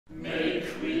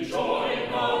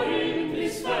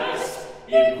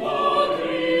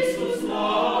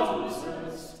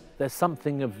There's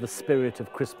something of the spirit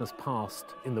of Christmas past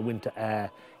in the winter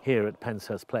air here at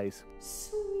Penshurst Place.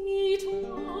 Sweet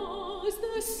was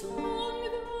the song the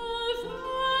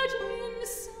Virgin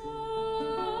sang,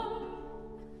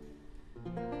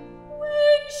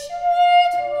 when she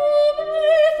to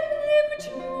Bethlehem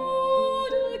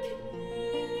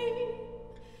came.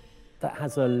 That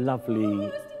has a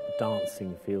lovely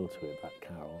dancing feel to it, that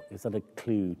carol. Is that a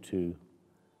clue to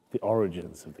the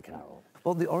origins of the carol?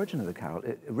 Well, the origin of the carol,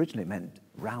 it originally meant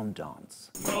round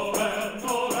dance. Noel,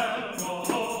 Noel,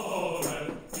 Noel,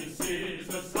 this is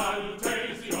the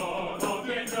salutation of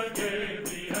the angel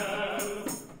Gabriel.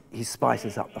 He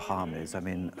spices up the harmonies. I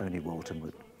mean, only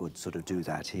Walton would sort of do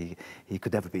that. He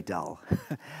could never be dull.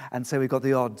 And so we've got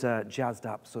the odd jazzed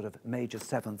up sort of major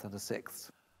seventh and a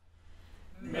sixth.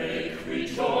 Make we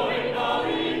join now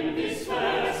in this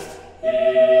fest,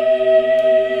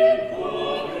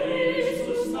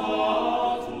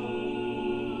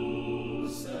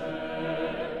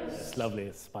 It's lovely,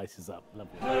 it spices up,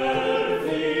 lovely.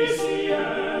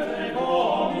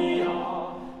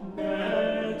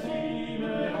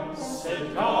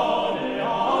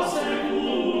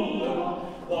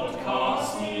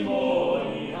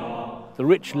 The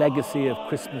rich legacy of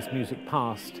Christmas music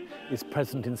past is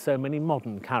present in so many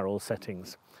modern carol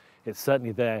settings. It's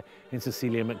certainly there in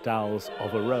Cecilia McDowell's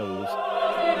Of a Rose.